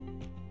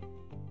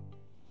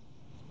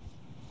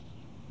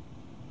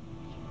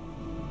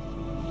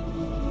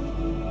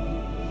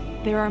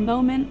There are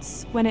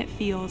moments when it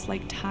feels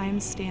like time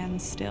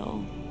stands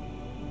still.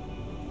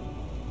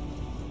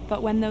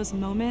 But when those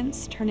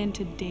moments turn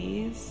into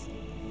days,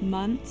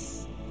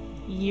 months,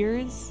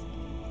 years,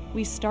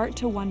 we start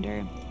to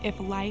wonder if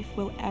life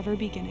will ever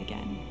begin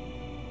again.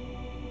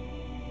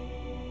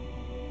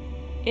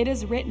 It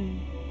is written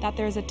that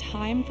there is a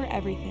time for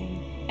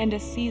everything and a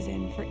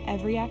season for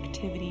every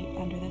activity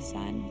under the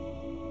sun.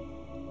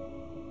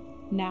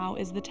 Now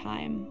is the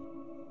time.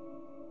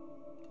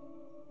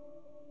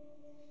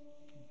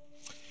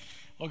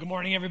 Well, good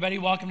morning, everybody.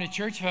 Welcome to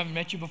church. If I haven't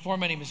met you before,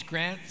 my name is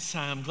Grant.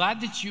 I'm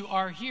glad that you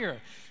are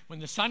here. When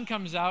the sun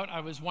comes out,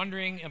 I was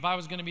wondering if I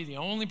was going to be the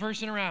only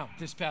person around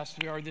this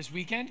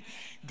weekend.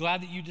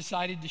 Glad that you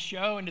decided to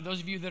show. And to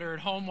those of you that are at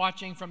home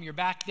watching from your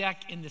back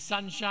deck in the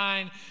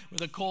sunshine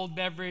with a cold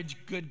beverage,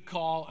 good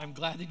call. I'm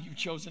glad that you've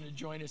chosen to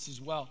join us as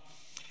well.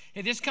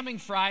 Hey, this coming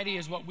Friday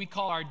is what we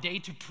call our Day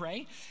to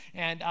Pray.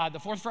 And the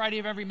fourth Friday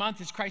of every month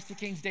is Christ the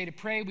King's Day to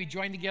Pray. We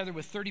join together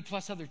with 30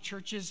 plus other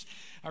churches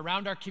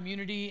around our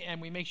community,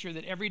 and we make sure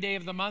that every day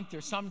of the month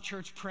there's some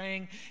church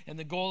praying. And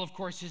the goal, of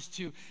course, is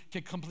to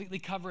completely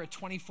cover a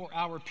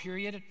 24-hour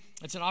period.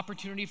 It's an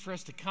opportunity for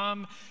us to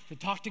come, to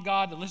talk to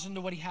God, to listen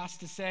to what He has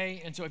to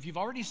say. And so if you've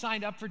already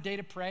signed up for Day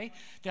to Pray,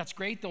 that's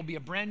great. There'll be a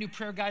brand new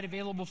prayer guide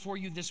available for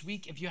you this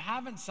week. If you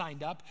haven't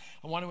signed up,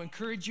 I want to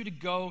encourage you to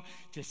go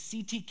to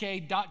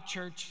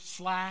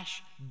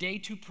ctk.church/day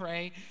to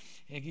pray,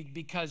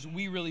 because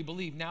we really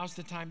believe now's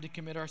the time to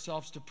commit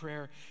ourselves to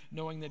prayer,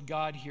 knowing that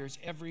God hears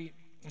every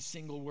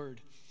single word.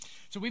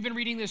 So we've been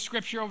reading this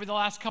scripture over the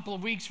last couple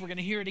of weeks. We're going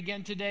to hear it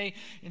again today.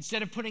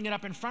 Instead of putting it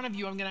up in front of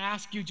you, I'm going to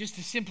ask you just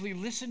to simply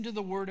listen to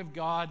the word of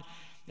God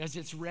as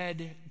it's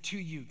read to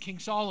you. King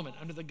Solomon,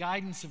 under the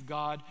guidance of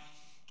God,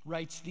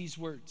 writes these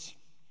words: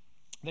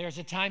 "There's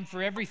a time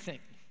for everything,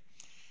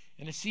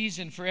 and a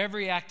season for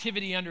every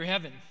activity under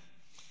heaven.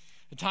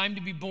 A time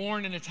to be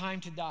born and a time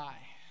to die.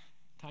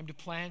 A time to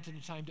plant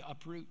and a time to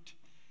uproot.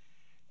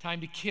 A time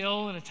to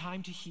kill and a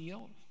time to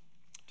heal.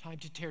 A time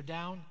to tear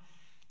down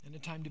and a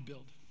time to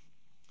build.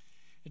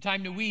 A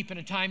time to weep and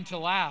a time to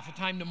laugh. A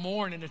time to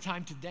mourn and a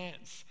time to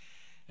dance.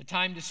 A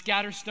time to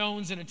scatter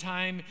stones and a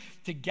time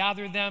to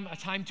gather them. A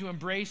time to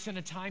embrace and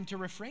a time to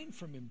refrain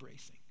from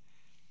embracing.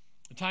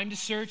 A time to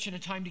search and a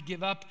time to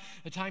give up.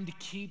 A time to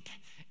keep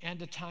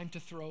and a time to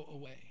throw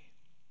away.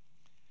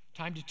 A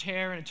time to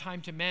tear and a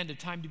time to mend. A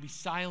time to be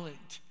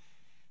silent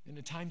and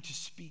a time to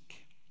speak.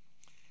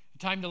 A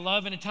time to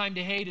love and a time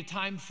to hate. A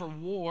time for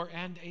war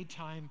and a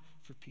time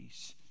for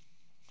peace.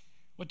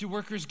 What do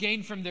workers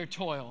gain from their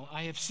toil?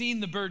 I have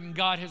seen the burden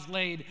God has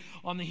laid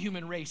on the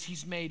human race.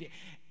 He's made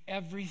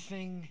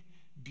everything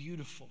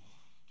beautiful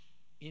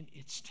in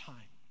its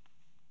time.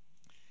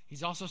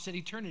 He's also set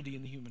eternity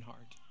in the human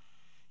heart.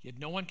 Yet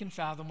no one can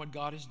fathom what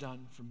God has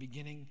done from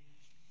beginning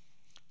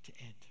to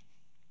end."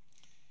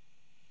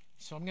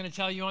 So I'm going to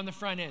tell you on the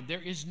front end,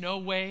 there is no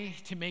way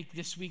to make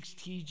this week's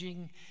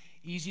teaching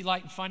easy,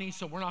 light, and funny,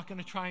 so we're not going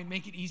to try and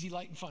make it easy,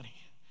 light, and funny.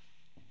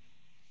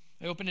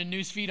 I opened a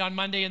news feed on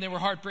Monday and there were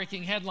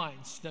heartbreaking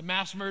headlines. The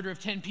mass murder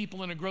of 10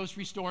 people in a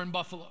grocery store in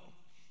Buffalo.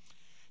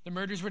 The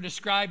murders were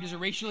described as a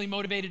racially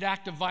motivated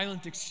act of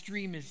violent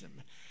extremism.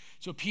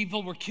 So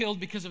people were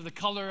killed because of the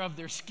color of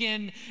their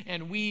skin,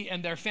 and we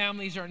and their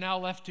families are now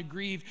left to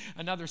grieve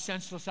another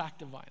senseless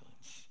act of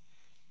violence.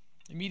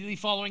 Immediately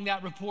following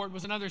that report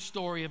was another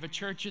story of a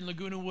church in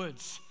Laguna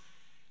Woods.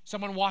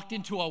 Someone walked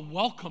into a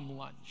welcome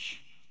lunch,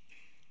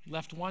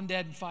 left 1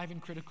 dead and 5 in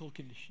critical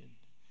condition.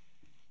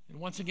 And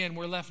once again,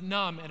 we're left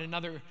numb at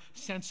another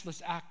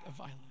senseless act of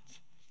violence.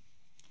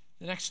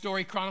 The next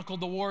story chronicled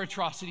the war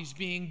atrocities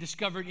being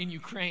discovered in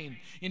Ukraine,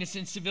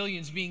 innocent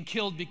civilians being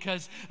killed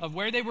because of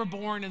where they were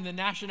born and the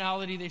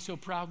nationality they so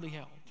proudly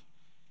held.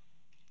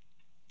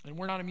 And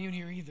we're not immune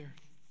here either.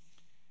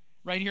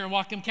 Right here in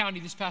Whatcom County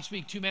this past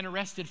week, 2 men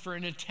arrested for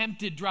an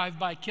attempted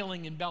drive-by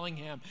killing in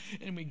Bellingham.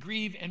 And we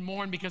grieve and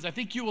mourn because I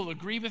think you will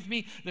agree with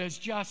me, there's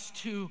just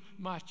too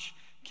much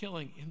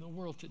killing in the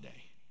world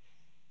today.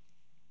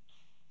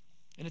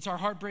 And it's our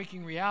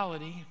heartbreaking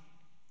reality.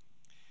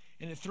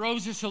 And it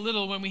throws us a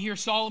little when we hear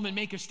Solomon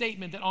make a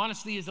statement that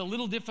honestly is a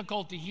little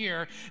difficult to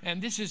hear. And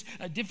this is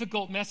a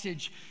difficult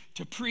message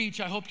to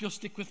preach. I hope you'll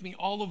stick with me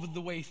all of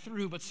the way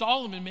through. But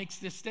Solomon makes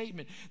this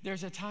statement: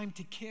 there's a time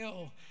to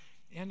kill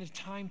and a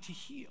time to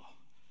heal.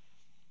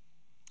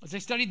 As I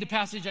studied the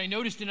passage, I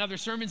noticed in other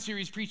sermon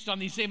series preached on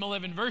these same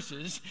 11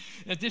 verses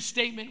that this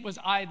statement was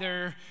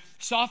either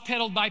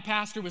soft-pedaled by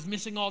pastor, was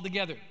missing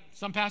altogether.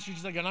 Some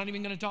pastors are like, I'm not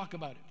even going to talk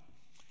about it.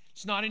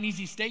 It's not an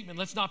easy statement.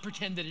 Let's not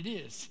pretend that it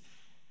is.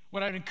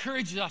 What I'd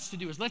encourage us to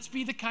do is let's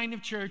be the kind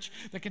of church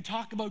that can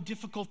talk about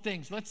difficult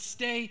things. Let's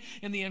stay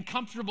in the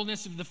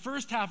uncomfortableness of the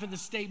first half of the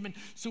statement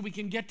so we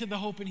can get to the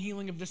hope and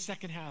healing of the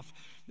second half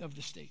of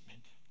the statement.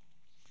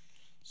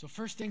 So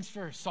first things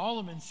first,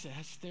 Solomon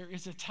says there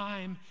is a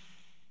time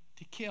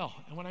to kill.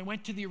 And when I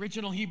went to the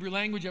original Hebrew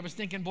language, I was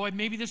thinking, boy,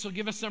 maybe this will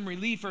give us some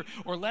relief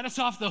or let us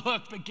off the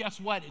hook. But guess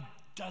what? It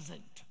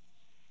doesn't.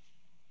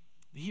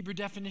 The Hebrew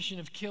definition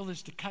of kill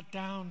is to cut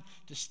down,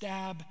 to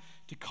stab,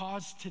 to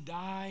cause to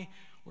die,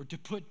 or to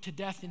put to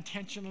death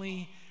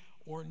intentionally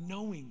or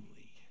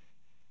knowingly.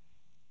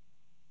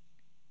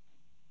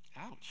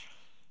 Ouch.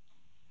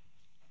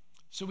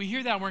 So we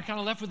hear that and we're kind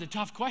of left with a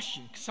tough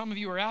question. Some of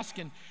you are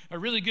asking a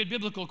really good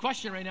biblical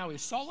question right now.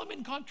 Is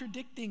Solomon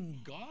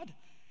contradicting God?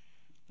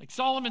 Like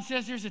Solomon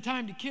says there's a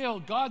time to kill.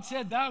 God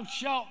said thou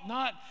shalt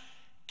not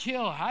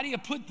kill. How do you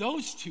put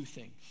those two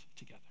things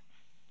together?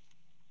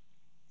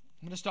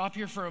 I'm going to stop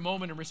here for a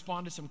moment and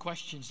respond to some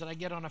questions that I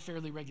get on a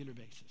fairly regular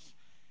basis.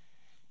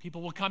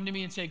 People will come to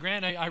me and say,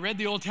 Grant, I read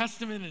the Old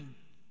Testament and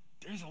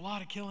there's a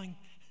lot of killing.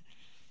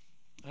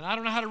 And I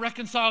don't know how to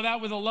reconcile that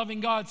with a loving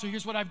God, so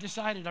here's what I've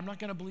decided. I'm not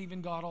going to believe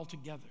in God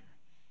altogether.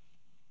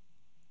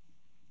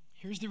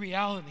 Here's the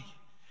reality.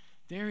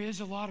 There is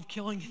a lot of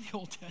killing in the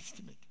Old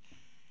Testament.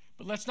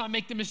 But let's not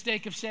make the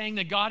mistake of saying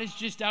that God is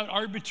just out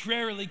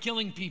arbitrarily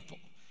killing people.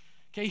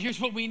 Okay,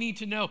 here's what we need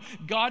to know.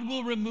 God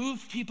will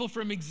remove people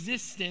from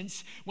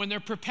existence when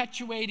they're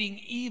perpetuating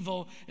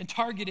evil and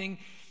targeting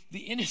the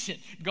innocent.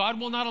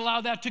 God will not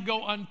allow that to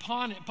go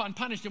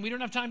unpunished. And we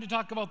don't have time to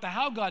talk about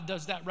how God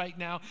does that right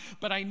now,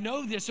 but I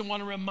know this and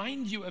want to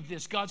remind you of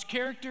this. God's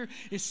character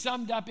is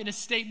summed up in a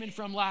statement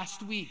from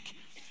last week.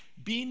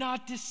 Be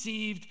not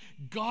deceived,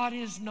 God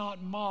is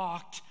not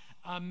mocked.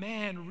 A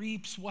man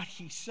reaps what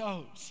he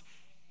sows.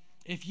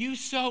 If you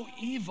sow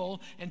evil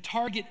and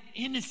target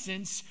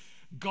innocence,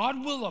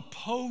 God will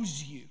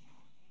oppose you.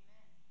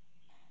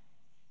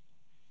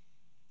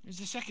 Here's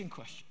the second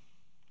question.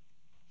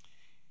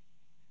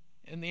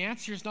 And the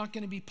answer is not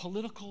going to be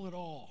political at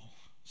all.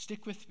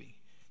 Stick with me.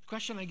 The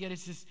question I get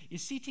is this: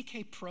 is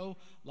CTK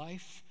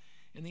pro-life?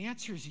 And the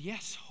answer is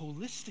yes,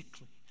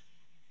 holistically.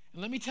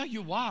 And let me tell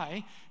you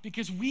why.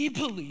 Because we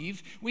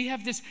believe we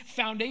have this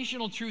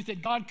foundational truth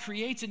that God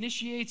creates,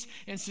 initiates,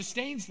 and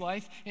sustains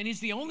life, and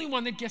He's the only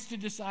one that gets to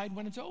decide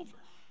when it's over.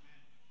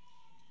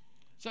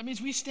 So that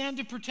means we stand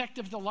to protect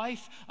of the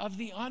life of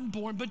the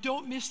unborn, but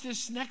don't miss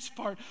this next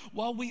part.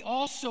 While we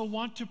also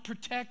want to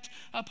protect,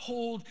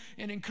 uphold,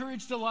 and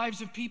encourage the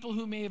lives of people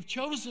who may have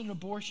chosen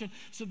abortion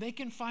so they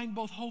can find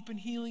both hope and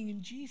healing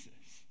in Jesus.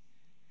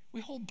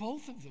 We hold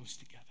both of those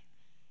together.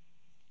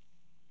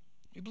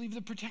 We believe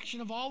the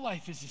protection of all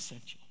life is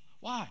essential.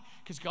 Why?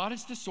 Because God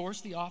is the source,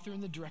 the author,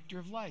 and the director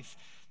of life.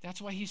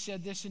 That's why He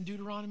said this in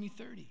Deuteronomy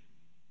 30.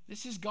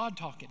 This is God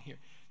talking here.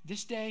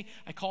 This day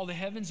I call the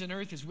heavens and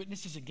earth as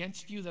witnesses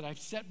against you that I've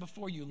set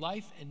before you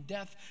life and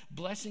death,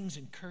 blessings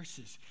and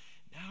curses.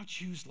 Now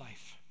choose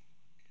life.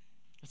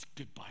 That's a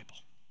good Bible.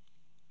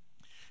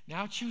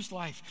 Now choose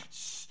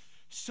life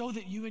so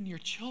that you and your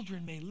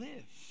children may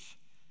live,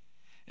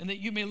 and that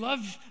you may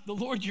love the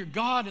Lord your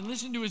God and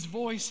listen to His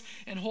voice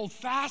and hold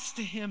fast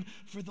to Him,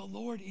 for the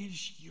Lord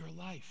is your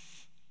life.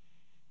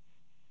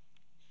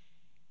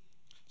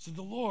 So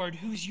the Lord,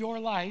 who's your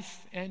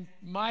life and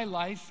my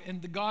life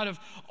and the God of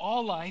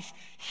all life,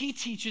 He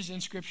teaches in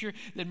Scripture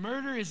that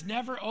murder is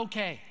never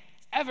okay.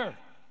 Ever.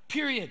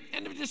 Period.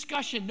 End of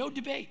discussion. No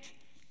debate.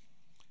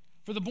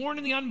 For the born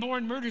and the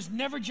unborn, murder is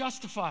never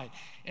justified.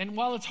 And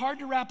while it's hard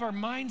to wrap our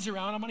minds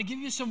around, I'm going to give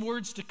you some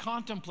words to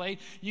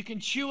contemplate. You can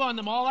chew on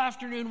them all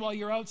afternoon while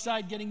you're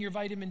outside getting your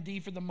vitamin D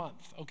for the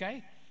month,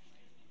 okay?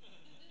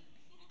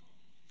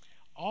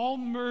 All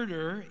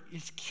murder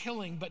is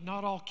killing, but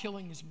not all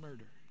killing is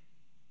murder.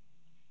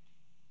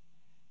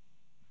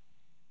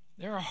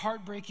 There are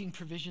heartbreaking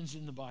provisions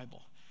in the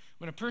Bible.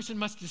 When a person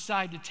must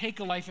decide to take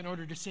a life in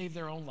order to save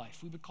their own life,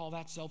 we would call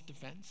that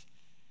self-defense.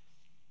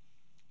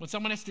 When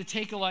someone has to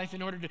take a life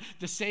in order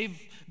to save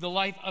the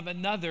life of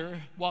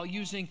another while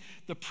using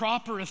the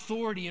proper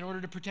authority in order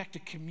to protect a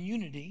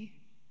community,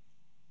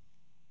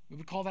 we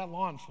would call that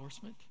law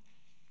enforcement.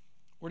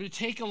 Or to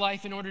take a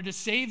life in order to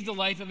save the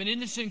life of an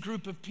innocent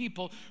group of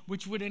people,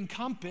 which would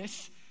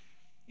encompass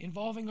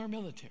involving our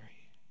military.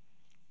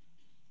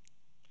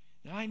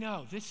 Now, I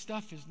know this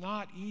stuff is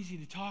not easy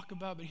to talk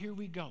about, but here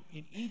we go.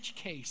 In each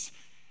case,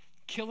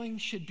 killing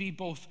should be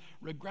both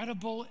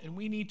regrettable, and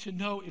we need to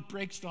know it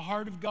breaks the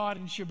heart of God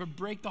and should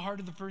break the heart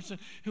of the person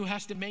who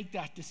has to make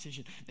that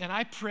decision. And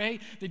I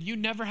pray that you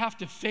never have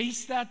to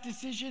face that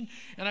decision,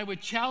 and I would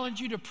challenge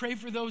you to pray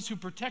for those who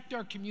protect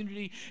our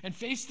community and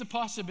face the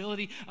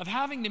possibility of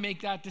having to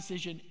make that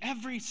decision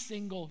every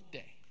single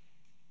day.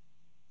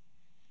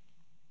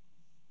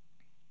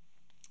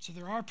 So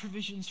there are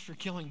provisions for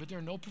killing, but there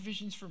are no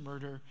provisions for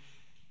murder.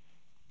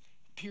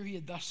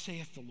 Period, thus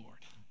saith the Lord.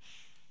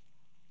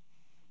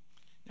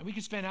 Now, we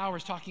could spend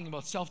hours talking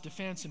about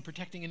self-defense and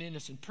protecting an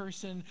innocent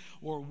person,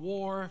 or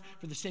war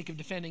for the sake of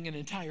defending an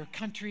entire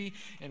country,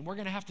 and we're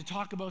going to have to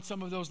talk about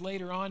some of those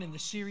later on in the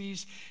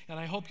series, and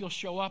I hope you'll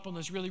show up on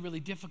those really, really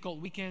difficult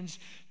weekends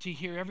to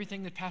hear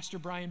everything that Pastor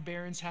Brian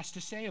Behrens has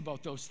to say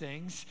about those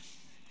things.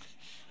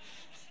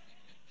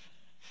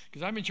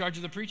 Because I'm in charge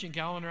of the preaching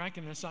calendar, I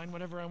can assign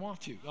whatever I want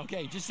to.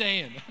 Okay, just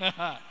saying.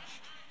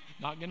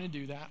 Not going to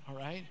do that, all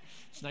right?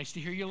 It's nice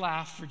to hear you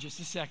laugh for just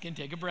a second.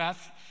 Take a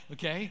breath,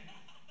 okay?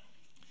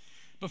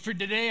 But for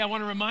today, I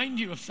want to remind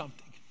you of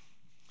something.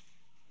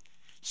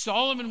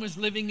 Solomon was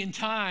living in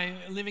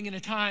a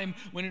time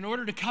when in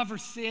order to cover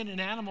sin,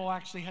 an animal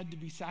actually had to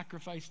be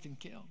sacrificed and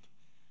killed.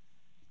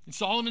 In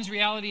Solomon's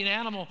reality, an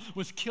animal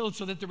was killed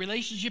so that the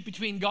relationship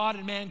between God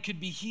and man could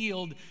be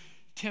healed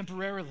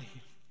temporarily.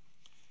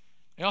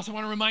 I also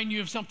want to remind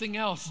you of something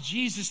else.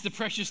 Jesus, the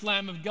precious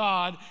Lamb of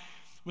God,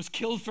 was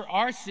killed for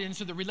our sins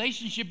so the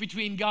relationship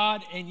between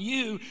God and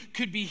you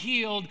could be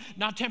healed,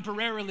 not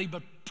temporarily,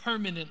 but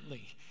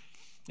permanently.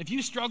 If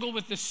you struggle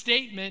with the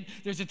statement,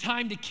 there's a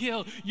time to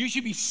kill, you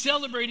should be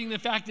celebrating the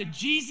fact that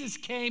Jesus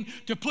came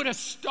to put a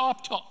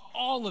stop to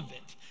all of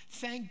it.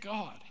 Thank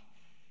God.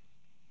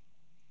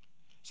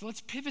 So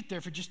let's pivot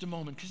there for just a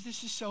moment, because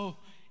this is so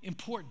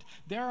important.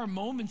 There are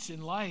moments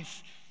in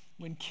life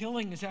when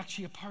killing is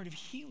actually a part of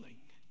healing.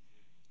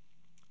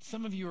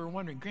 Some of you are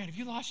wondering, Grant, have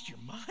you lost your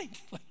mind?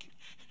 Like,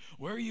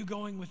 where are you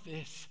going with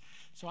this?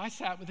 So I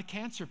sat with a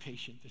cancer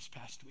patient this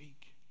past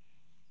week.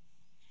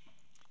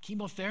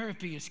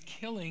 Chemotherapy is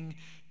killing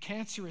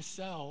cancerous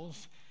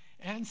cells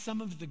and some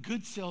of the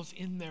good cells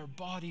in their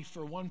body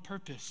for one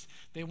purpose.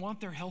 They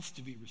want their health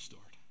to be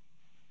restored.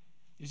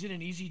 Is it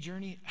an easy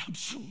journey?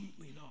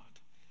 Absolutely not.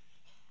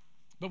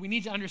 But we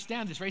need to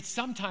understand this, right?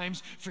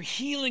 Sometimes for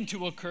healing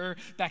to occur,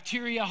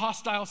 bacteria,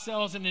 hostile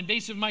cells, and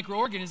invasive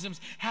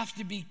microorganisms have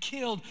to be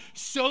killed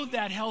so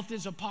that health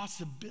is a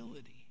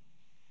possibility.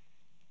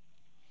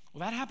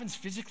 Well, that happens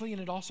physically,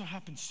 and it also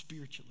happens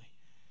spiritually.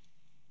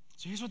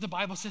 So here's what the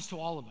Bible says to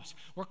all of us.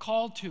 We're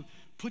called to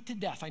put to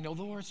death. I know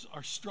those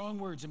are strong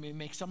words and may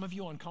make some of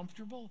you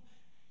uncomfortable,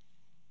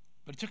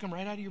 but it took them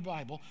right out of your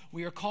Bible.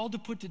 We are called to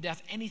put to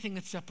death anything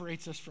that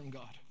separates us from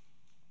God.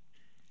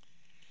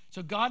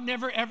 So God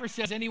never ever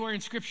says anywhere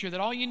in Scripture that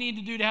all you need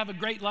to do to have a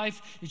great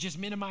life is just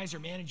minimize or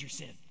manage your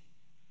sin.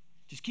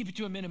 Just keep it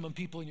to a minimum,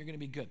 people, and you're going to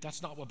be good.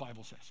 That's not what the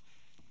Bible says.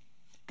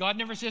 God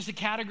never says to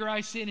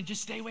categorize sin and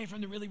just stay away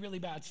from the really, really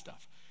bad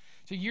stuff.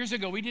 So years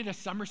ago, we did a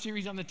summer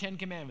series on the 10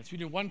 Commandments. We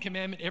did one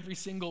commandment every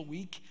single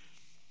week.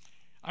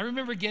 I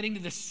remember getting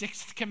to the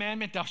 6th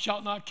commandment, thou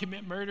shalt not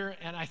commit murder,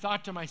 and I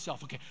thought to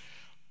myself, okay,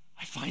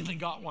 I finally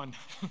got one.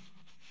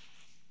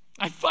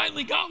 I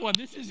finally got one.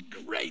 This is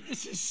great.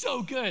 This is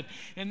so good.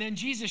 And then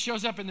Jesus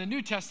shows up in the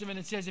New Testament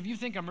and says, if you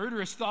think a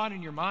murderous thought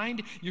in your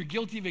mind, you're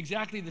guilty of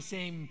exactly the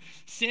same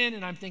sin.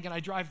 And I'm thinking, I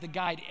drive the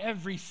guide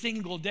every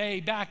single day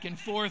back and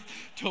forth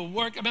to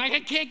work. I mean, I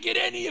can't get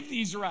any of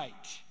these right.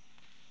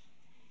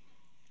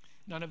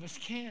 None of us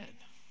can.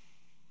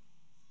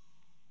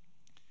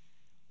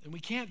 And we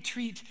can't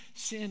treat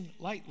sin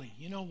lightly.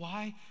 You know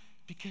why?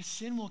 Because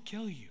sin will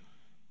kill you.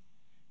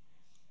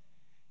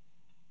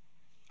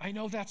 I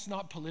know that's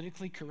not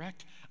politically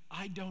correct.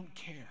 I don't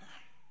care.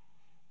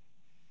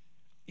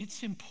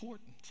 It's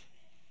important.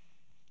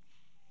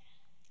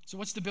 So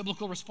what's the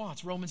biblical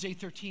response? Romans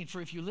 8:13, for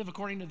if you live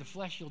according to the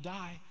flesh, you'll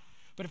die.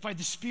 But if by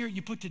the Spirit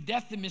you put to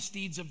death the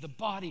misdeeds of the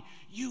body,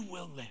 you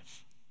will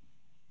live.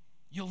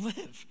 You'll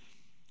live.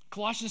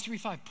 Colossians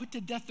 3:5, put to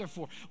death,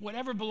 therefore,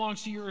 whatever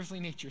belongs to your earthly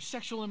nature,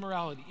 sexual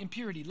immorality,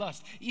 impurity,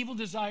 lust, evil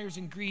desires,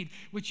 and greed,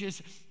 which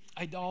is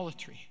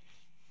idolatry.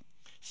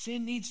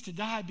 Sin needs to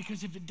die,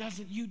 because if it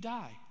doesn't, you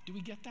die. Do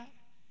we get that?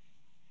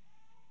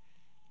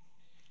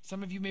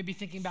 Some of you may be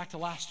thinking back to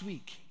last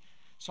week.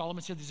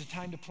 Solomon said there's a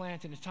time to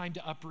plant and a time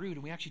to uproot,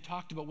 and we actually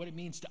talked about what it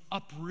means to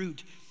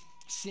uproot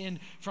sin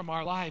from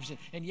our lives.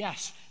 And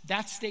yes,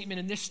 that statement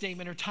and this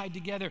statement are tied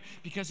together,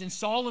 because in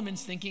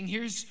Solomon's thinking,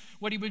 here's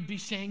what he would be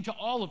saying to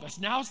all of us.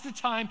 Now's the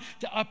time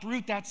to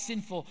uproot that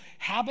sinful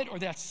habit or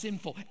that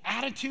sinful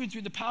attitude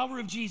through the power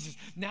of Jesus.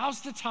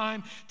 Now's the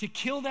time to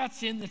kill that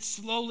sin that's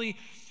slowly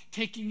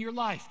taking your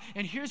life.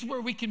 And here's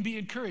where we can be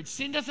encouraged.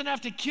 Sin doesn't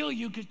have to kill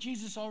you, because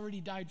Jesus already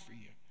died for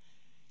you.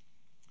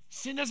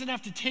 Sin doesn't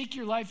have to take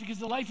your life, because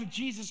the life of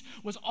Jesus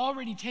was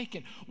already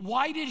taken.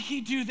 Why did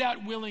he do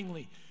that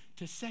willingly?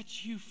 To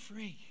set you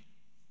free.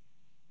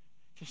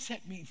 To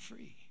set me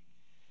free.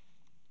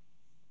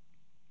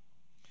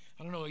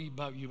 I don't know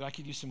about you, but I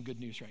could use some good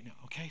news right now.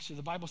 Okay, so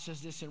the Bible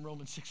says this in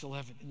Romans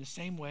 6:11. In the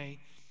same way,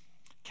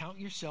 count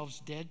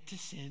yourselves dead to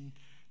sin,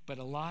 but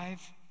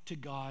alive to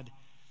God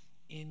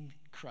in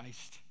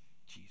Christ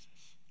Jesus.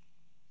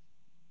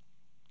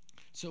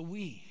 So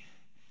we,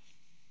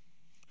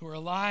 who are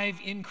alive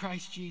in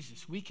Christ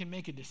Jesus, we can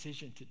make a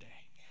decision today.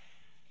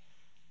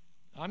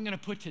 I'm going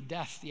to put to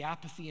death the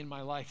apathy in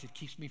my life that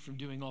keeps me from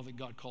doing all that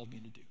God called me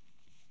to do.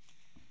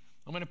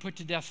 I'm going to put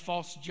to death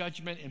false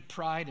judgment and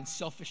pride and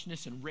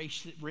selfishness and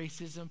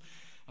racism.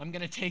 I'm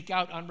going to take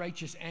out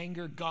unrighteous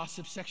anger,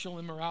 gossip, sexual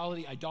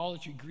immorality,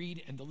 idolatry,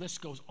 greed, and the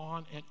list goes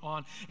on.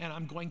 And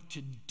I'm going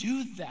to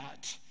do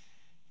that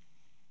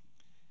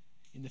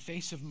in the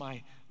face of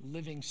my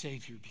living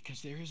Savior,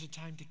 because there is a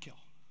time to kill.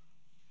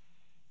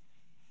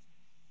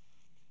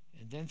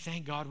 And then,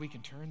 thank God, we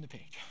can turn the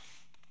page.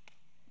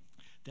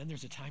 Then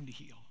there's a time to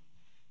heal.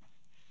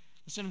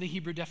 Listen to the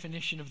Hebrew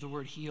definition of the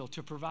word heal: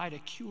 to provide a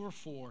cure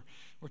for,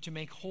 or to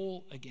make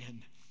whole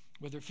again,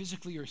 whether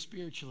physically or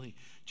spiritually,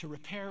 to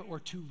repair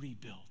or to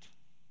rebuild.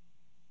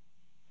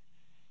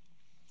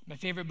 My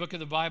favorite book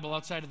of the Bible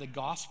outside of the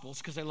Gospels,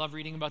 because I love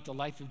reading about the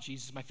life of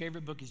Jesus, my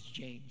favorite book is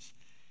James.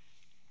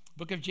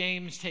 The book of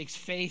James takes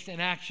faith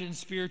and action,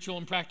 spiritual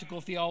and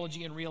practical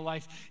theology and real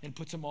life, and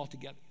puts them all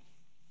together.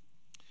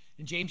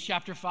 In James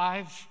chapter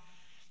 5,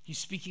 he's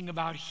speaking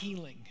about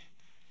healing.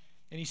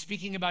 And he's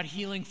speaking about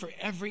healing for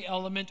every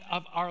element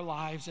of our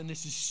lives. And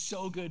this is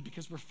so good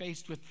because we're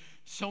faced with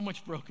so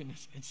much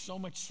brokenness and so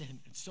much sin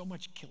and so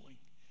much killing.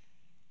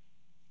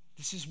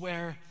 This is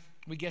where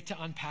we get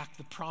to unpack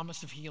the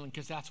promise of healing,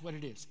 because that's what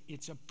it is.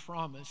 It's a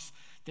promise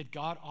that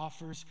God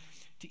offers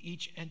to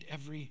each and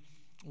every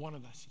one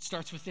of us. It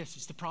starts with this.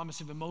 It's the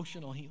promise of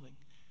emotional healing.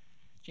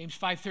 James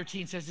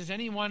 5:13 says, is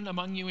anyone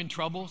among you in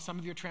trouble? Some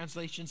of your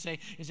translations say,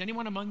 is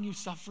anyone among you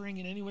suffering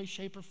in any way,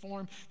 shape, or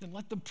form? Then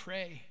let them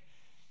pray.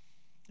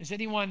 Is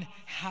anyone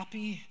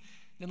happy?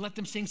 Then let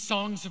them sing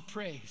songs of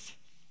praise.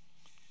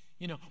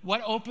 You know,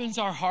 what opens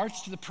our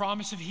hearts to the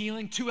promise of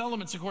healing? Two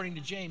elements according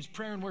to James: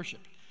 prayer and worship.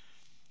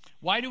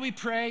 Why do we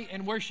pray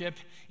and worship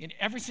in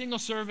every single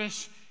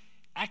service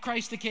at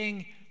Christ the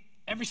King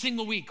every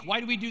single week? Why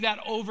do we do that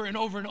over and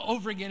over and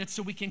over again? It's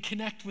so we can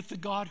connect with the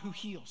God who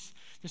heals.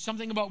 There's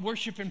something about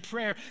worship and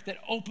prayer that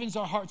opens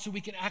our hearts so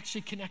we can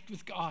actually connect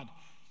with God.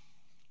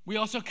 We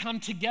also come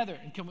together.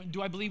 And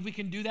do I believe we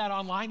can do that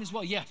online as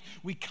well? Yes.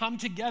 We come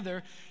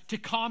together to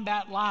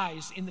combat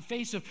lies. In the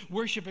face of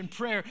worship and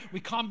prayer, we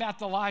combat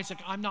the lies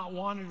like, I'm not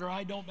wanted, or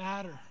I don't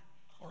matter,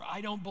 or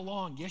I don't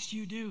belong. Yes,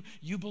 you do.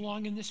 You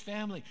belong in this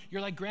family.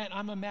 You're like, Grant,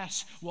 I'm a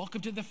mess.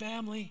 Welcome to the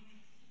family.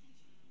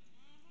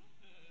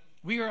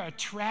 We are a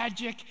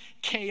tragic,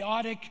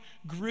 chaotic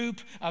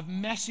group of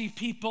messy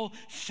people.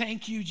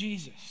 Thank you,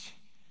 Jesus.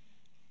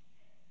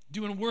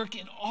 Doing work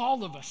in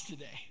all of us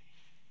today.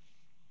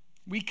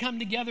 We come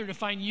together to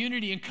find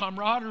unity and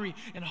camaraderie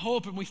and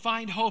hope, and we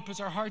find hope as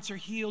our hearts are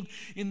healed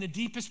in the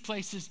deepest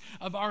places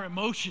of our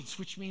emotions,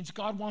 which means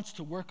God wants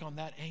to work on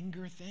that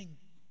anger thing.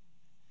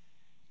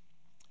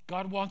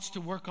 God wants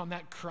to work on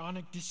that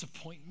chronic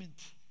disappointment.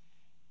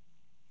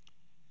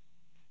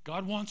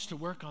 God wants to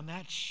work on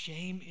that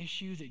shame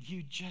issue that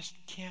you just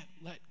can't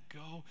let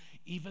go,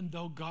 even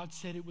though God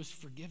said it was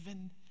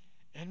forgiven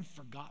and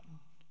forgotten.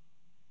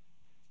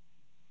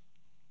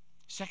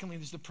 Secondly,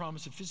 there's the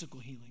promise of physical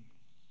healing.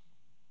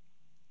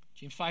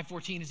 James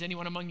 5:14, is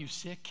anyone among you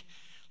sick?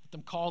 Let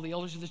them call the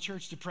elders of the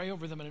church to pray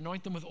over them and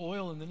anoint them with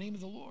oil in the name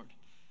of the Lord.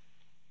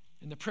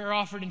 And the prayer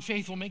offered in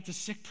faith will make the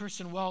sick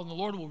person well, and the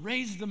Lord will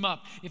raise them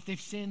up. If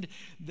they've sinned,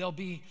 they'll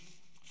be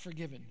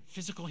forgiven.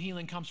 Physical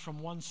healing comes from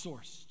one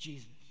source,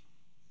 Jesus.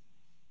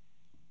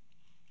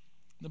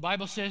 The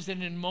Bible says that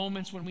in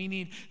moments when we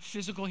need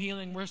physical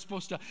healing, we're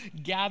supposed to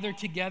gather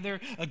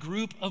together a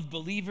group of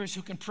believers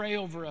who can pray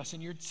over us.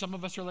 And some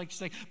of us are like,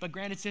 but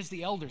Grant, it says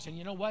the elders. And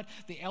you know what?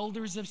 The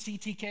elders of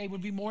CTK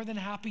would be more than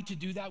happy to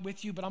do that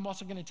with you, but I'm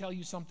also going to tell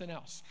you something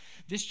else.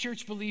 This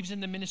church believes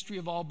in the ministry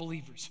of all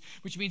believers,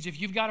 which means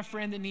if you've got a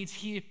friend that needs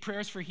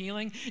prayers for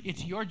healing,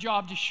 it's your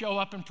job to show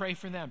up and pray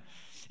for them.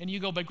 And you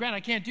go, but Grant,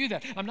 I can't do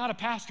that. I'm not a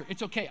pastor.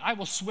 It's okay. I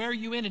will swear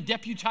you in and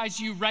deputize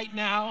you right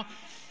now.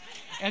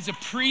 As a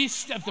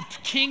priest of the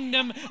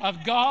kingdom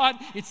of God,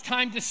 it's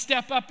time to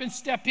step up and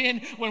step in.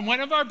 When one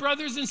of our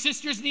brothers and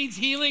sisters needs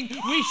healing,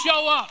 we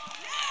show up.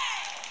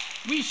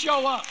 We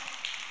show up.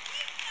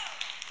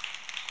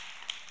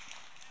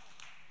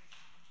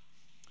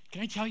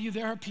 Can I tell you,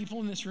 there are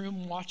people in this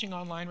room watching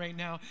online right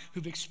now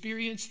who've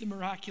experienced the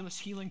miraculous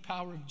healing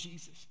power of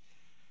Jesus.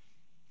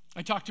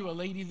 I talked to a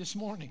lady this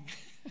morning.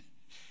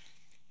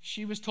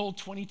 She was told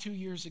 22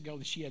 years ago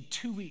that she had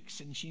 2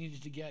 weeks and she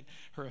needed to get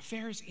her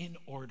affairs in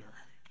order.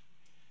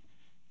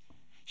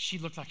 She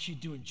looked like she's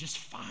doing just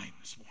fine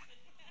this morning.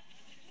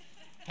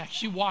 In fact,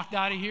 she walked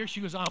out of here, she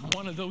goes, I'm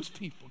one of those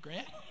people,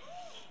 Grant.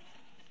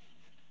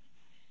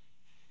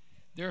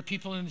 There are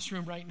people in this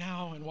room right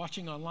now and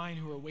watching online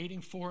who are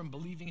waiting for and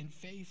believing in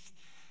faith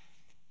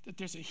that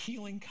there's a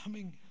healing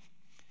coming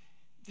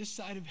this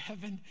side of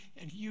heaven,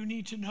 and you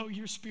need to know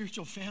your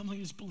spiritual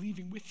family is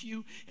believing with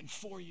you and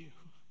for you.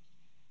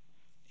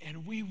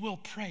 And we will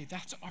pray.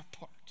 That's our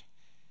part.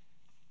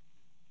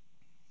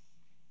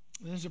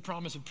 And there's a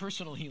promise of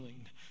personal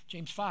healing.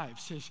 James 5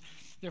 says,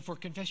 therefore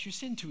confess your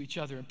sin to each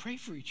other and pray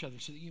for each other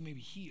so that you may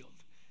be healed.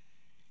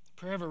 The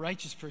prayer of a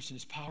righteous person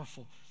is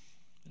powerful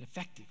and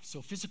effective.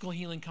 So physical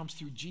healing comes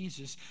through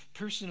Jesus.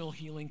 Personal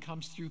healing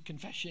comes through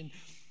confession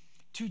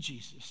to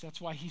Jesus.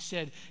 That's why he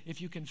said, if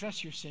you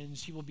confess your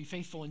sins, he will be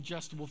faithful and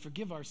just and will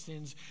forgive our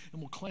sins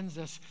and will cleanse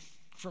us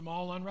from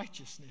all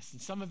unrighteousness.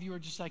 And some of you are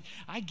just like,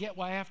 I get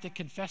why I have to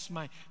confess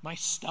my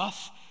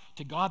stuff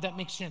to God. That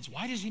makes sense.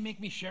 Why does he make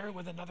me share it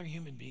with another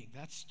human being?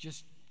 That's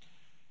just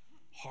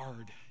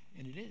hard.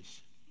 And it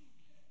is.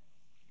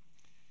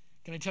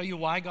 Can I tell you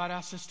why God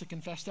asks us to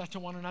confess that to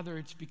one another?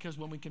 It's because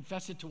when we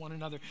confess it to one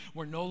another,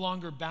 we're no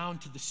longer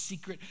bound to the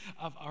secret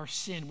of our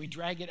sin. We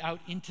drag it out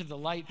into the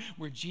light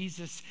where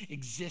Jesus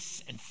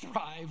exists and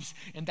thrives,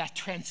 and that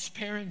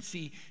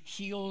transparency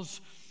heals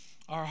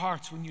our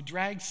hearts. When you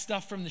drag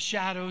stuff from the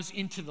shadows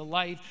into the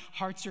light,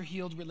 hearts are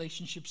healed,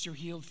 relationships are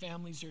healed,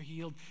 families are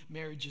healed,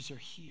 marriages are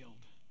healed.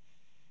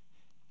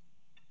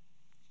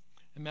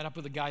 I met up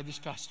with a guy this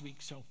past week.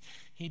 So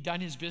he'd done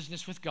his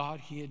business with God.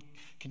 He had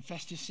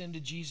confessed his sin to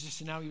Jesus,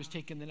 and now he was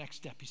taking the next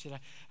step. He said,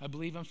 I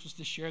believe I'm supposed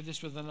to share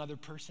this with another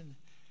person.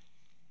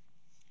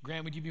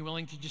 Grant, would you be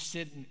willing to just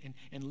sit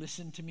and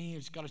listen to me?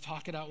 I've got to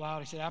talk it out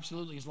loud. I said,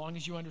 absolutely, as long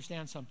as you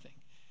understand something.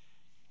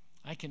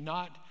 I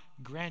cannot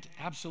grant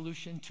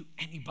absolution to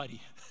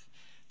anybody.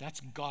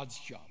 That's God's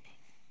job.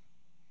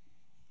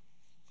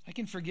 I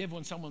can forgive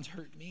when someone's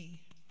hurt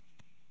me.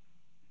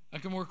 I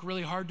can work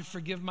really hard to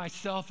forgive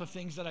myself of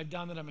things that I've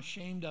done that I'm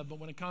ashamed of, but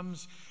when it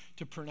comes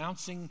to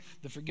pronouncing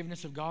the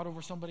forgiveness of God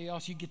over somebody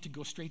else, you get to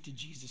go straight to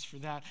Jesus for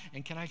that.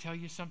 And can I tell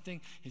you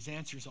something? His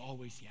answer is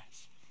always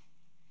yes.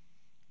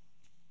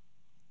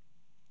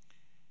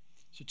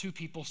 So two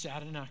people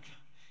sat in a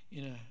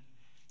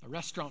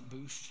restaurant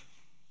booth,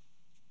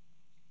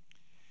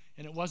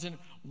 and it wasn't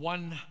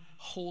one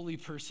holy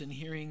person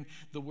hearing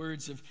the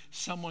words of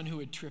someone who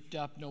had tripped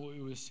up. No,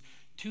 it was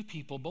two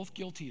people, both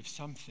guilty of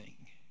something,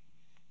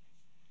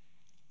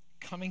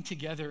 coming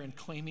together and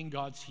claiming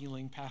God's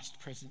healing, past,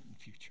 present, and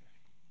future.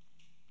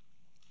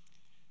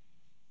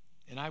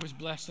 And I was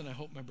blessed, and I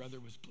hope my brother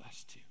was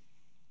blessed too.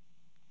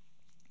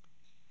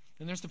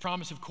 And there's the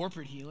promise of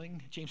corporate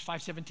healing. James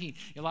 5:17.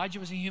 Elijah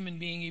was a human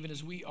being even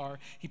as we are.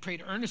 He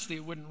prayed earnestly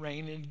it wouldn't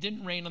rain, and it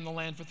didn't rain on the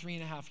land for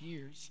 3.5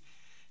 years.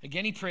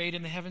 Again he prayed,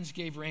 and the heavens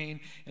gave rain,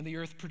 and the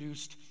earth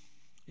produced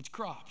its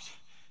crops.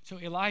 So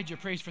Elijah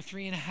prays for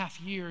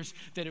 3.5 years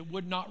that it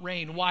would not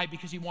rain. Why?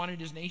 Because he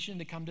wanted his nation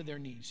to come to their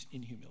knees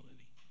in humility.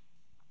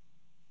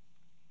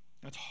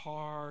 That's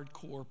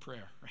hardcore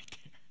prayer right there.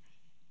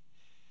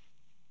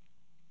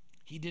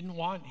 He didn't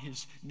want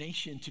his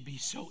nation to be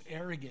so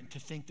arrogant to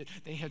think that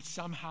they had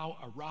somehow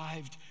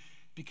arrived,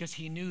 because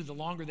he knew the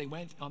longer they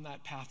went on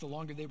that path, the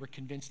longer they were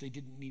convinced they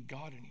didn't need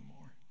God anymore.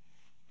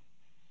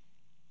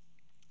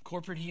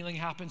 Corporate healing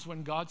happens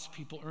when God's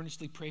people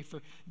earnestly pray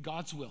for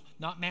God's will,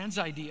 not man's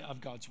idea of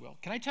God's will.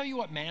 Can I tell you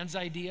what man's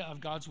idea of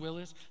God's will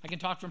is? I can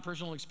talk from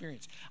personal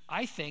experience.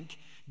 I think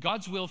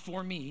God's will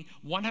for me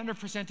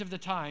 100% of the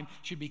time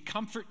should be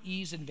comfort,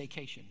 ease, and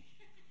vacation.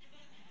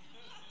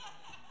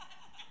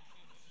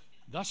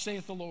 Thus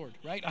saith the Lord,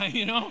 right?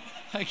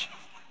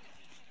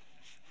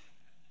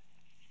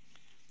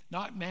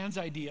 Not man's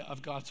idea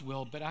of God's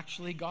will, but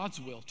actually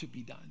God's will to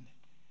be done.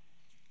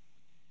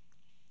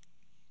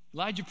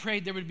 Elijah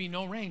prayed there would be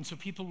no rain so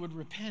people would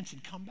repent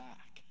and come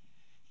back,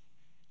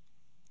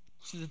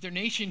 so that their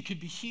nation could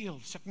be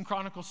healed. 2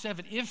 Chronicles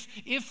 7,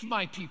 if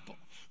my people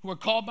who are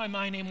called by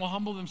my name will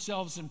humble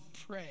themselves and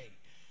pray,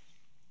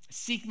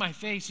 seek my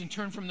face and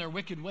turn from their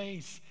wicked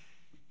ways,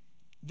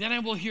 then I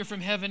will hear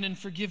from heaven and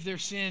forgive their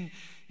sin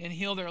and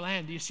heal their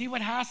land. Do you see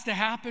what has to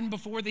happen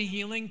before the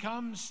healing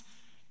comes?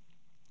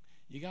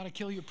 You got to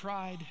kill your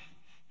pride.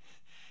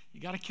 You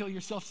got to kill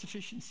your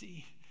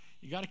self-sufficiency.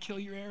 You got to kill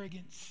your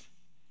arrogance.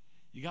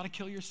 You got to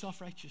kill your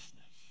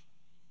self-righteousness.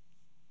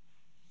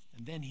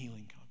 And then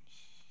healing comes.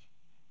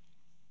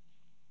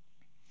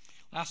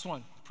 Last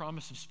one,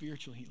 promise of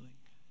spiritual healing.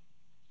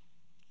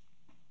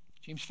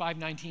 James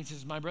 5:19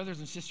 says, my brothers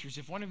and sisters,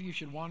 if one of you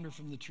should wander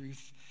from the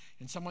truth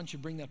and someone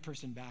should bring that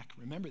person back,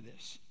 remember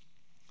this.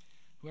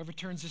 Whoever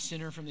turns a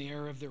sinner from the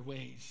error of their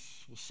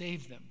ways will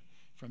save them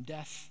from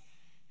death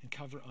and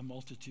cover a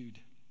multitude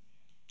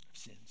of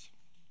sins.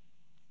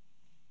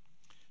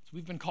 So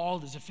we've been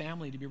called as a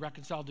family to be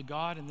reconciled to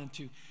God, and then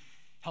to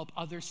help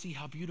others see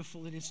how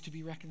beautiful it is to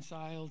be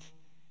reconciled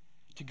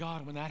to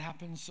God. When that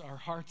happens, our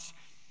hearts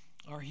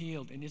are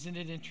healed. And isn't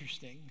it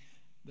interesting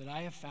that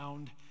I have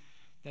found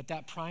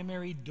that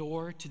primary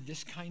door to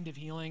this kind of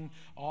healing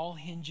all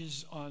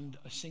hinges on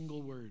a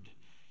single word: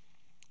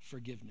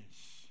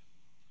 forgiveness.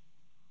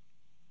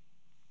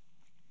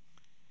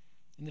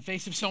 In the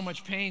face of so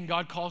much pain,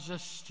 God calls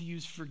us to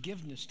use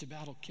forgiveness to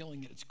battle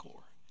killing at its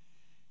core.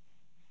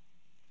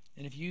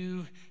 And if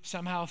you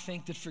somehow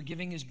think that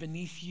forgiving is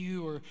beneath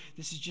you, or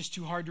this is just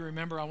too hard to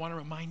remember, I want to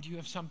remind you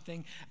of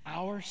something.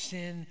 Our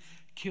sin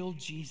killed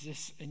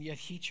Jesus, and yet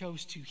he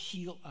chose to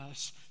heal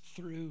us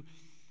through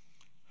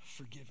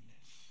forgiveness.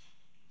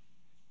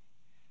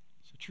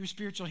 So true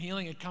spiritual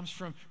healing, it comes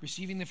from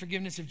receiving the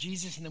forgiveness of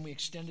Jesus, and then we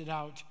extend it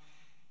out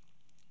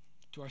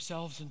to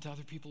ourselves and to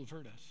other people who've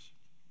hurt us.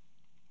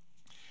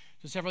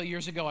 So several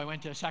years ago, I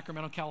went to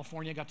Sacramento,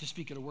 California, got to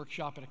speak at a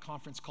workshop at a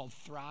conference called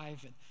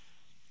Thrive, and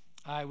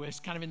I was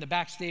kind of in the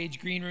backstage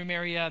green room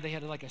area. They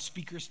had like a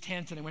speaker's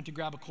tent, and I went to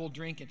grab a cold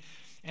drink,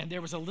 and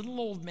there was a little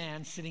old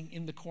man sitting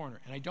in the corner.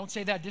 And I don't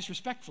say that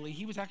disrespectfully.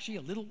 He was actually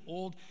a little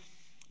old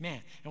man.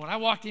 And when I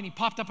walked in, he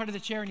popped up out of the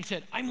chair, and he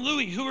said, I'm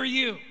Louis. Who are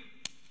you?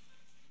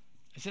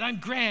 I said, I'm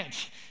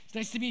Grant. It's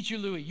nice to meet you,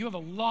 Louis. You have a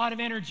lot of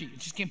energy. It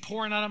just came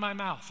pouring out of my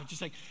mouth. It's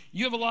just like,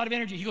 you have a lot of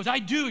energy. He goes, I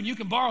do, and you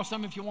can borrow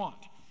some if you want.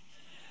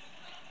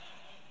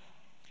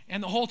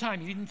 And the whole time,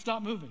 he didn't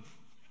stop moving.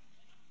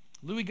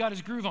 Louis got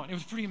his groove on. It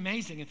was pretty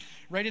amazing. And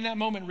right in that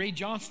moment, Ray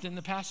Johnston,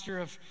 the pastor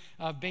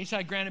of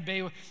Bayside Granite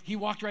Bay, he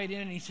walked right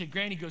in and he said,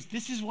 Grant, he goes,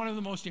 this is one of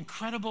the most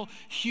incredible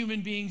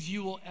human beings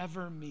you will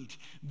ever meet.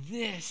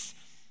 This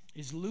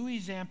is Louis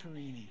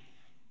Zamperini.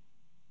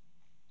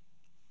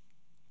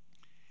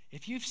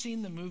 If you've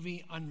seen the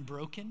movie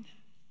Unbroken,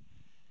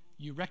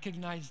 you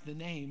recognize the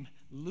name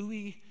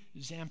Louis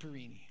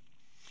Zamperini.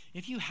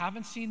 If you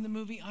haven't seen the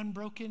movie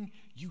Unbroken,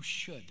 you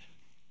should.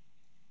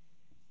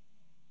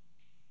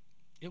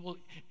 it'll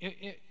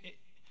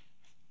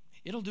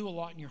do a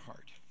lot in your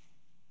heart.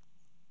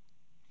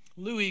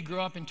 Louis grew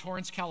up in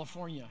Torrance,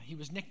 California. He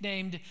was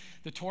nicknamed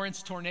the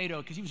Torrance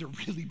Tornado because he was a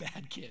really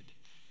bad kid.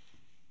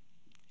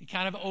 He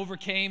kind of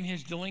overcame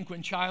his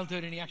delinquent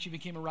childhood, and he actually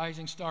became a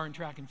rising star in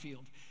track and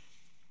field.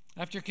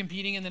 After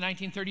competing in the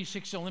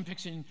 1936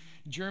 Olympics in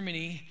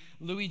Germany,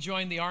 Louis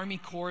joined the Army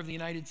Corps of the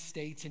United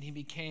States, and he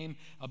became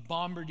a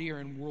bombardier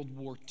in World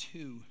War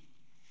II.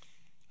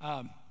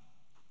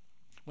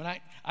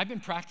 I've been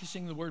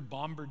practicing the word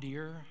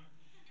bombardier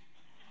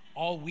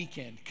all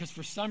weekend because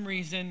for some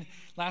reason,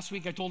 last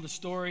week I told a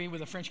story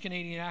with a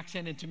French-Canadian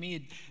accent, and to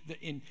me,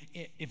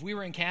 if we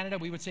were in Canada,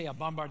 we would say a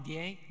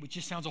bombardier, which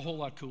just sounds a whole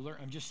lot cooler,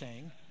 I'm just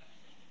saying.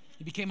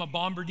 He became a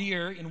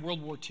bombardier in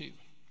World War II.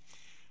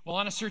 Well,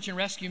 on a search and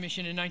rescue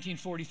mission in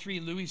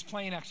 1943, Louis's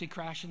plane actually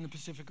crashed in the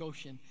Pacific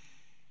Ocean.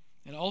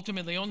 And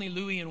ultimately, only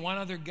Louis and one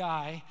other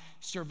guy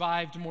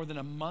survived more than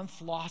a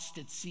month lost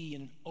at sea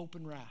in an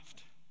open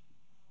raft.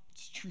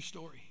 It's a true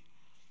story.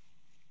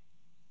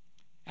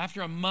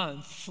 After a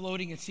month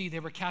floating at sea,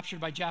 they were captured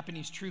by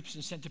Japanese troops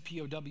and sent to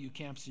POW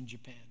camps in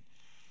Japan.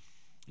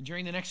 And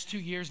during the next 2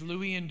 years,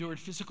 Louis endured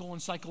physical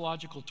and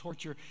psychological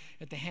torture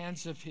at the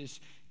hands of his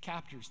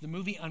captors. The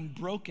movie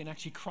Unbroken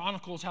actually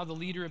chronicles how the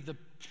leader of the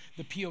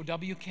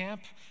POW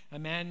camp, a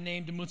man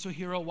named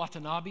Mutsuhiro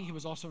Watanabe, he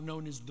was also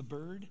known as the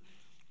Bird,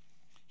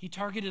 he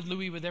targeted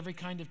Louis with every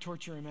kind of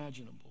torture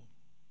imaginable.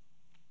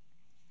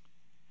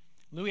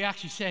 Louis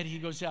actually said, he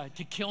goes,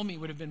 to kill me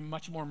would have been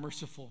much more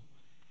merciful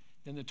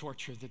than the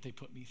torture that they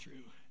put me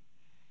through.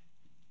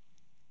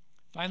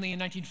 Finally, in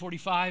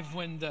 1945,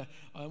 when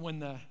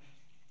the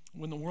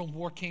World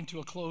War came to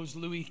a close,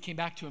 Louis came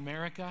back to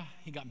America.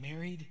 He got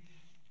married,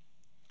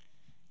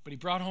 but he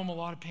brought home a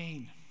lot of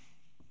pain.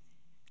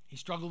 He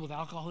struggled with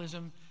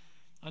alcoholism,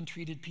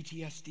 untreated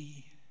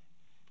PTSD.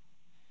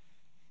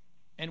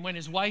 And when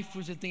his wife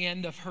was at the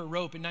end of her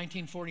rope in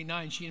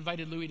 1949, she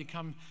invited Louis to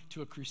come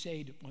to a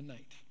crusade one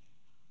night.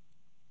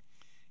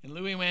 And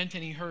Louis went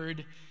and he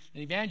heard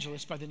an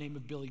evangelist by the name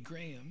of Billy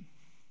Graham,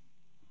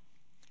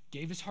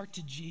 gave his heart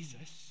to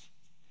Jesus,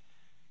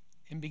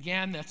 and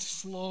began that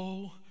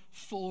slow,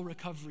 full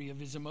recovery of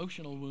his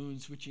emotional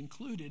wounds, which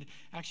included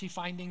actually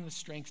finding the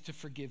strength to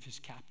forgive his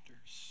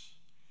captors.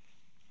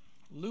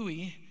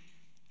 Louis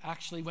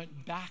actually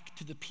went back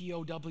to the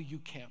POW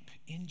camp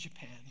in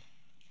Japan,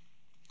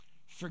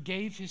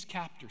 forgave his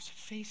captors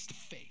face to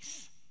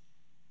face,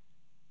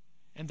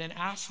 and then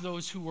asked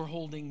those who were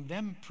holding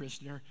them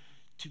prisoner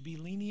to be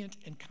lenient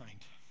and kind.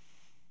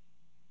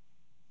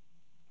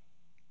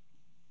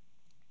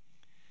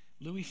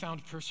 Louis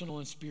found personal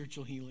and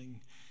spiritual healing,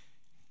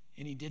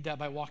 and he did that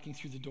by walking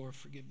through the door of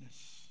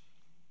forgiveness.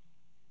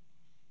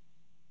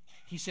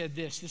 He said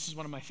this is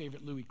one of my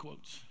favorite Louis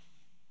quotes.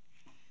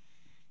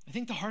 I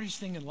think the hardest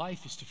thing in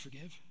life is to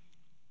forgive.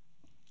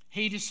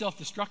 Hate is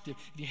self-destructive.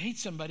 If you hate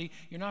somebody,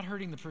 you're not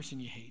hurting the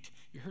person you hate.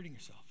 You're hurting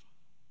yourself.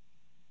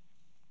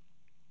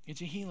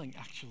 It's a healing,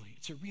 actually.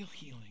 It's a real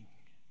healing.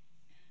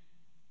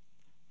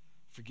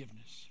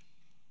 Forgiveness.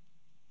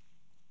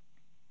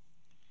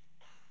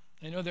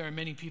 I know there are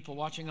many people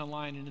watching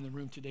online and in the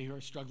room today who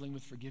are struggling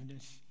with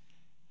forgiveness.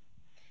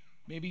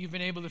 Maybe you've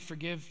been able to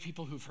forgive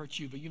people who've hurt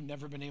you, but you've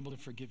never been able to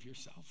forgive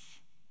yourself.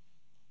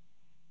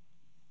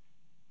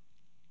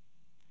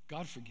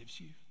 God forgives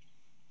you.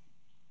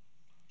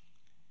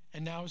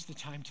 And now is the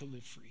time to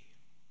live free.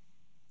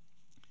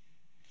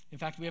 In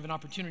fact, we have an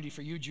opportunity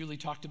for you. Julie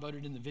talked about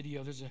it in the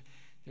video.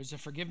 There's a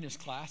forgiveness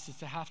class.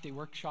 It's a half-day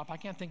workshop. I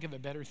can't think of a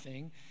better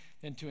thing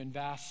than to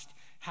invest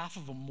half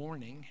of a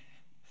morning,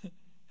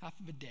 half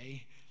of a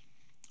day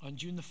on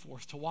June the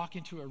 4th to walk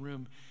into a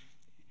room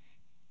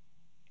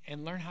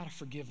and learn how to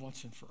forgive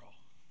once and for all.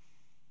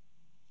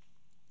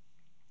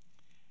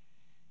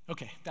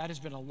 Okay, that has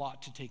been a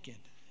lot to take in.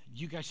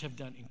 You guys have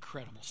done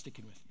incredible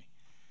sticking with me.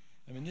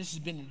 I mean, this has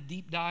been a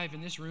deep dive,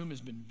 and this room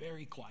has been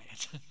very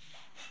quiet.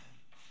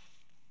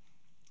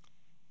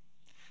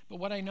 But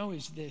what I know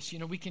is this,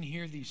 we can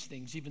hear these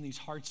things, even these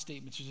hard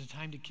statements. There's a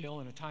time to kill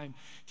and a time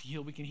to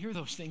heal. We can hear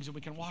those things, and we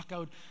can walk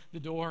out the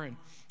door,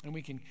 and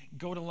we can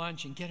go to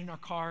lunch and get in our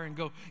car and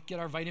go get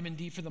our vitamin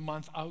D for the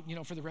month out,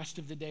 for the rest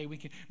of the day. We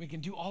can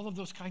do all of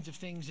those kinds of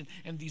things,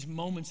 and these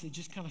moments, they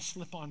just kind of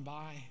slip on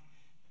by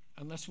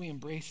unless we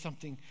embrace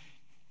something.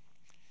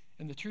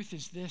 And the truth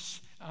is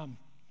this,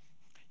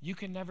 you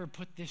can never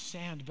put this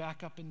sand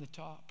back up in the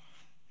top.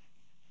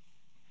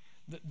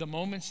 The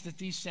moments that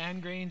these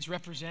sand grains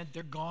represent,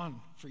 they're gone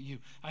for you.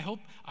 I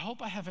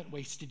hope I haven't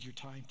wasted your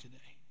time today,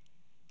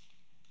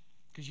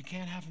 because you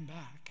can't have them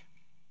back.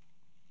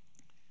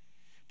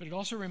 But it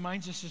also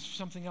reminds us of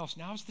something else.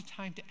 Now's the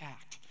time to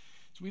act.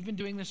 So we've been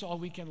doing this all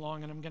weekend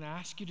long, and I'm going to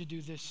ask you to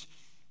do this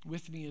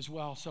with me as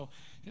well. So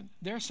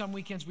there are some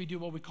weekends we do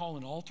what we call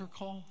an altar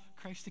call,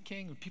 Christ the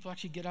King, when people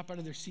actually get up out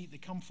of their seat, they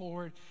come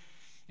forward,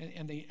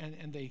 and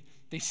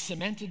they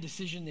cement a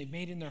decision they've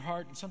made in their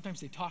heart, and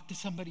sometimes they talk to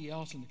somebody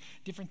else and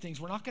different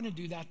things. We're not going to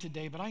do that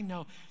today, but I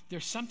know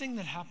there's something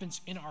that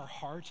happens in our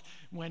heart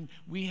when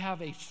we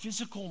have a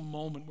physical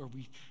moment where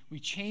we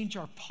change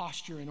our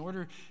posture in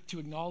order to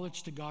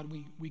acknowledge to God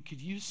we could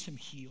use some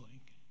healing.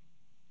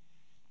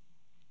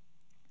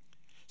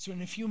 So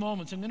in a few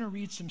moments, I'm going to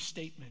read some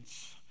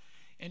statements.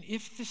 And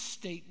if the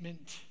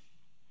statement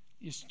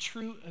is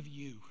true of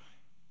you,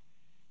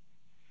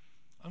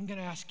 I'm going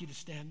to ask you to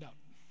stand up.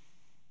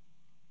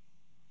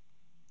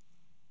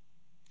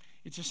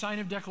 It's a sign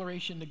of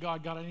declaration to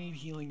God, God, I need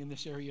healing in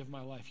this area of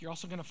my life. You're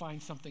also going to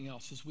find something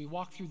else. As we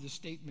walk through the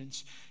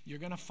statements, you're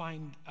going to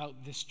find out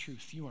this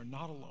truth. You are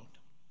not alone.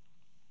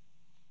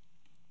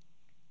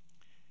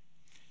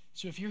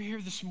 So if you're here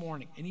this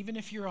morning, and even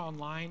if you're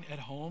online at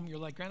home, you're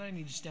like, Grant, I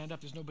need to stand up.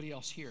 There's nobody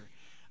else here.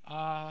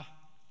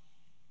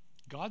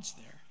 God's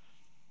there.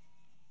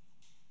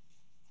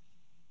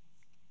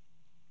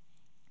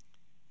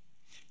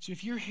 So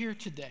if you're here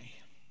today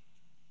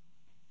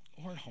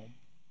or at home,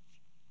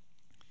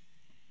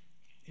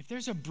 if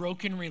there's a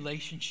broken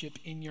relationship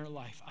in your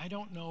life, I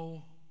don't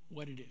know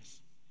what it is.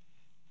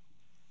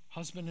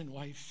 Husband and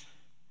wife,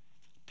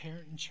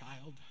 parent and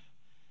child,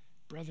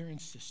 brother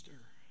and sister,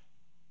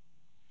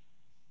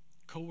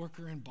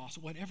 coworker and boss,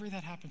 whatever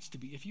that happens to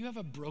be. If you have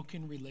a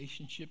broken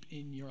relationship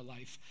in your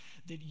life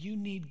that you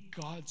need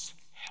God's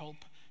help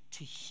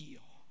to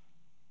heal,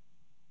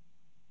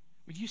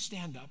 would you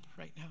stand up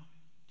right now?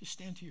 Just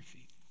stand to your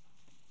feet.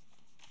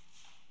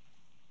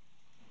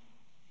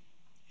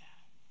 Yeah.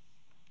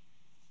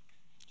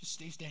 Just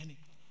stay standing.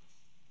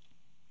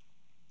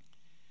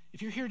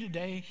 If you're here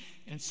today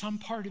and some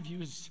part of you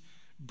is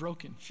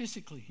broken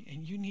physically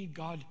and you need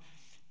God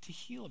to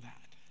heal that,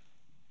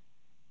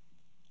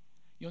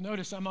 you'll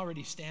notice I'm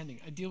already standing.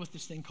 I deal with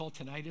this thing called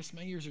tinnitus.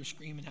 My ears are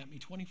screaming at me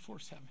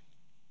 24/7.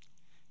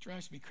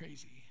 Drives me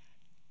crazy.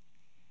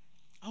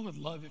 I would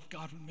love if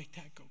God would make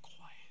that go quiet.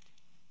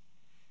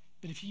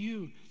 But if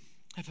you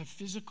have a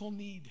physical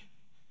need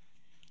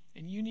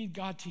and you need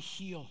God to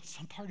heal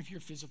some part of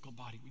your physical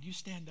body, would you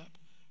stand up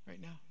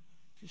right now?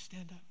 Just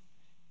stand up.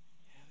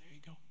 Yeah, there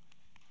you go.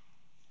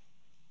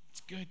 It's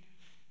good.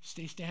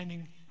 Stay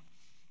standing.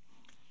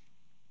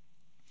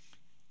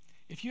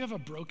 If you have a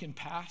broken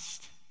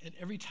past, and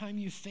every time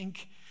you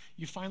think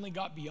you finally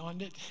got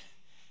beyond it,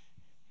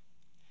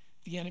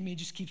 the enemy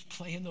just keeps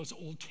playing those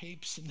old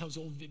tapes and those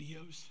old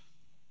videos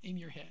in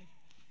your head.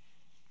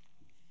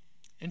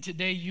 And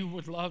today you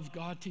would love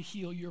God to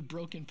heal your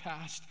broken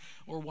past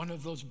or one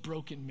of those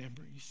broken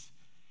memories.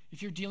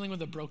 If you're dealing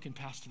with a broken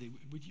past today,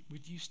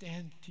 would you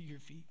stand to your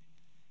feet?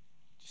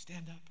 Just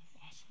stand up.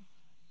 Awesome.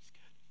 That's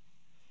good.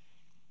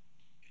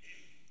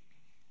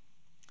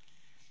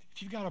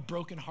 If you've got a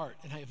broken heart,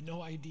 and I have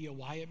no idea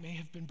why it may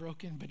have been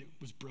broken, but it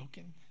was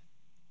broken,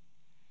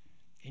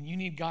 and you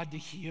need God to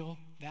heal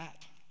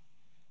that,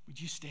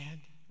 would you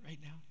stand right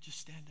now? Just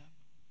stand up.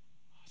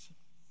 Awesome.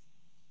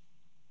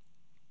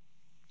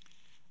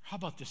 How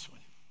about this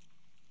one?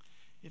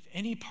 If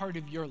any part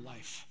of your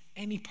life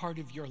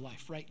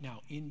right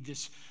now in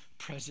this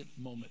present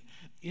moment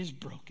is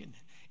broken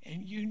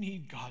and you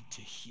need God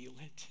to heal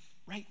it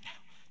right now,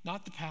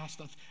 not the past,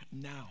 not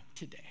now,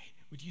 today,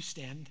 would you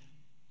stand?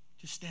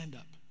 Just stand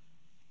up.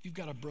 If you've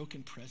got a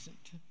broken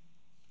present. Yeah.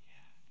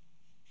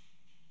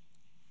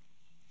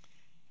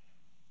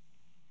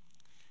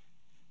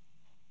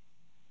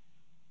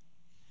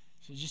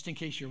 So just in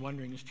case you're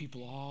wondering, there's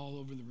people all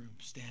over the room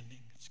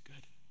standing. It's good.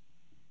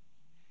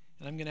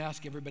 And I'm going to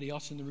ask everybody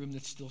else in the room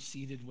that's still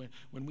seated,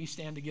 when we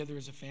stand together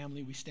as a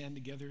family, we stand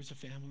together as a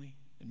family.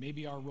 And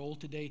maybe our role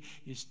today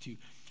is to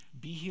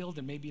be healed,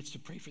 and maybe it's to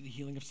pray for the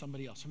healing of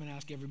somebody else. I'm going to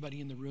ask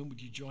everybody in the room,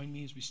 would you join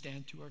me as we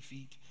stand to our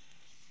feet?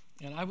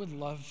 And I would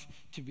love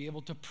to be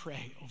able to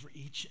pray over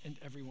each and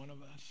every one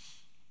of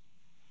us.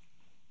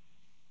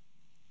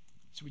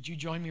 So would you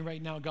join me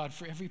right now, God,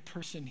 for every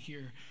person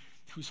here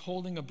who's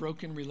holding a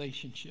broken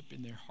relationship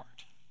in their heart.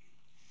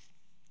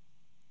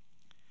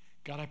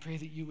 God, I pray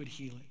that you would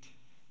heal it.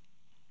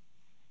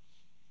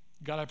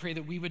 God, I pray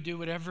that we would do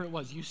whatever it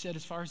was. You said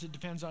as far as it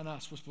depends on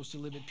us, we're supposed to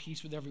live at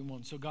peace with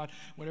everyone. So God,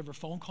 whatever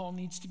phone call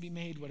needs to be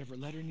made, whatever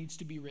letter needs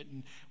to be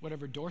written,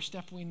 whatever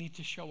doorstep we need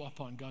to show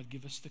up on, God,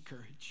 give us the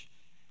courage.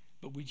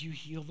 But would you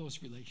heal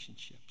those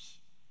relationships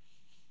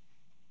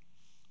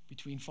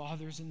between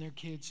fathers and their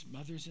kids,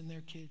 mothers and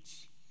their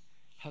kids,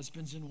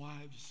 husbands and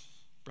wives,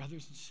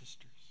 brothers and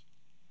sisters?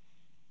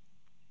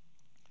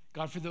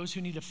 God, for those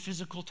who need a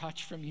physical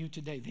touch from you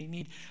today, they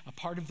need a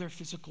part of their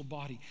physical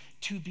body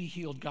to be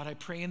healed. God, I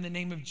pray in the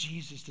name of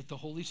Jesus that the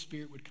Holy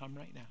Spirit would come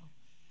right now,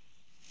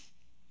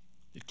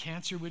 that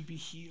cancer would be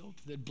healed,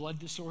 that blood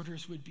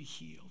disorders would be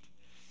healed,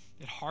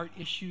 that heart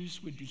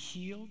issues would be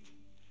healed.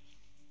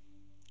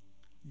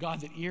 God,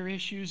 that ear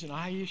issues and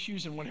eye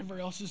issues and whatever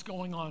else is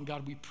going on,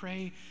 God, we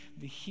pray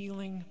the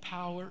healing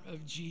power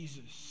of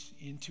Jesus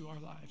into our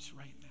lives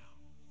right now.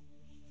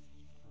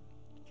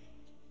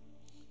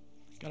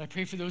 God, I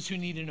pray for those who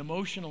need an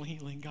emotional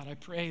healing. God, I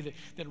pray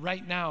that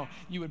right now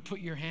you would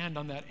put your hand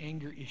on that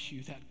anger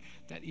issue,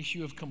 that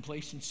issue of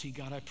complacency.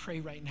 God, I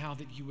pray right now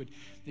that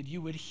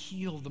you would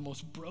heal the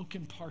most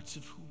broken parts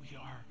of who we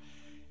are.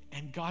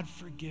 And God,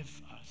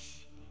 forgive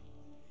us.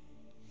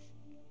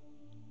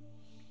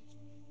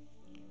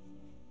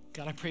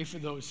 God, I pray for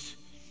those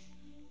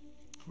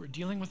who are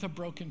dealing with a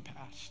broken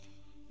past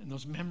and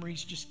those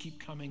memories just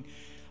keep coming.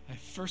 I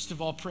first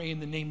of all pray in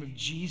the name of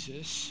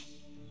Jesus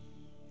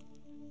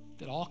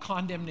that all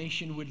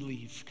condemnation would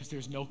leave, because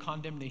there's no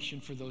condemnation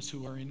for those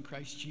who are in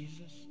Christ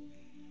Jesus.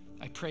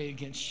 I pray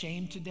against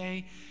shame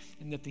today,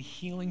 and that the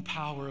healing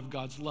power of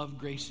God's love,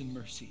 grace, and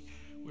mercy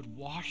would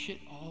wash it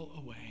all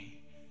away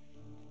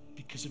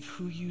because of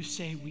who you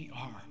say we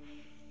are,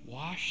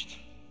 washed,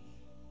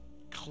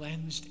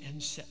 cleansed,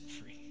 and set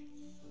free.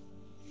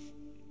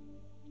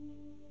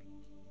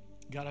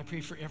 God, I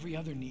pray for every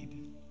other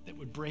need that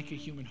would break a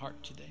human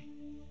heart today.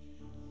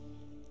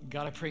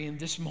 God, I pray in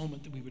this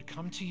moment that we would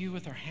come to you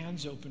with our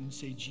hands open and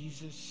say,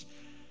 Jesus,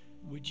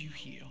 would you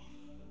heal?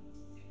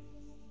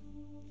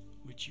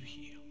 Would you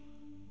heal?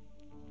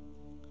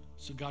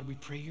 So God, we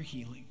pray your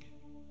healing.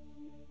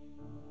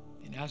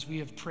 And as we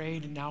have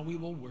prayed, now we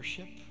will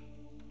worship.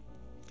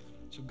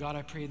 So God,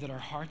 I pray that our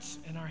hearts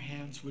and our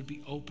hands would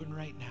be open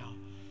right now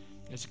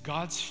as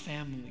God's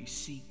family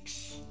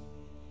seeks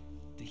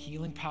the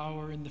healing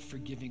power and the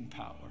forgiving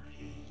power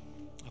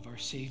of our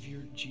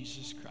Savior,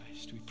 Jesus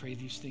Christ. We pray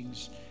these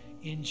things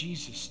in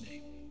Jesus'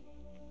 name.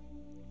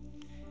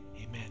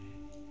 Amen.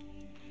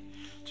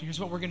 So here's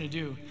what we're going to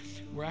do.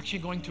 We're actually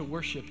going to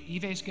worship.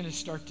 Eve's going to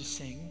start to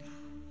sing.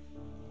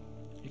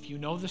 If you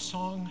know the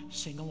song,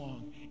 sing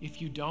along.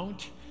 If you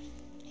don't,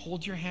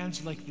 hold your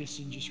hands like this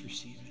and just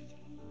receive it.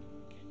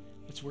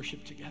 Let's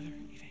worship together.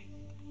 Eve.